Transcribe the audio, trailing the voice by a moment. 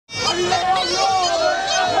Here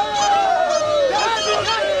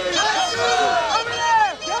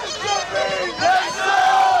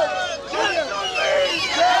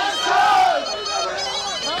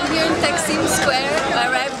in Taksim Square, I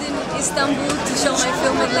arrived in Istanbul to show my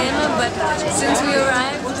film Elena, but since we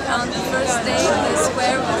arrived on the first day, the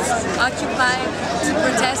square was occupied to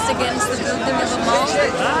protest against the building of a mall,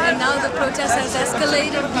 and now the protest has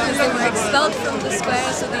escalated because they were expelled from the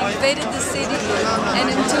square, so they invaded the city, and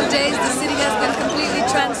in 2 days the city has been completely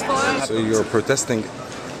transformed. So you're protesting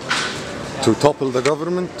to topple the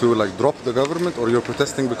government, to like drop the government, or you're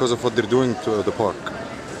protesting because of what they're doing to the park?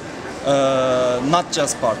 Not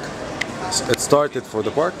just park. It started for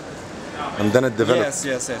the park, and then it developed.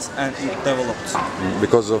 Yes, and it developed.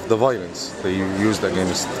 Because of the violence they used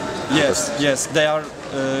against. Yes, they are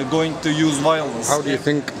going to use violence. How do you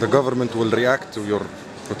think the government will react to your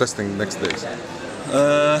protesting next days?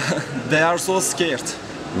 They are so scared.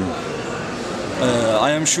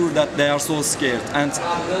 I am sure that they are so scared, and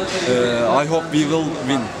I hope we will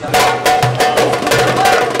win.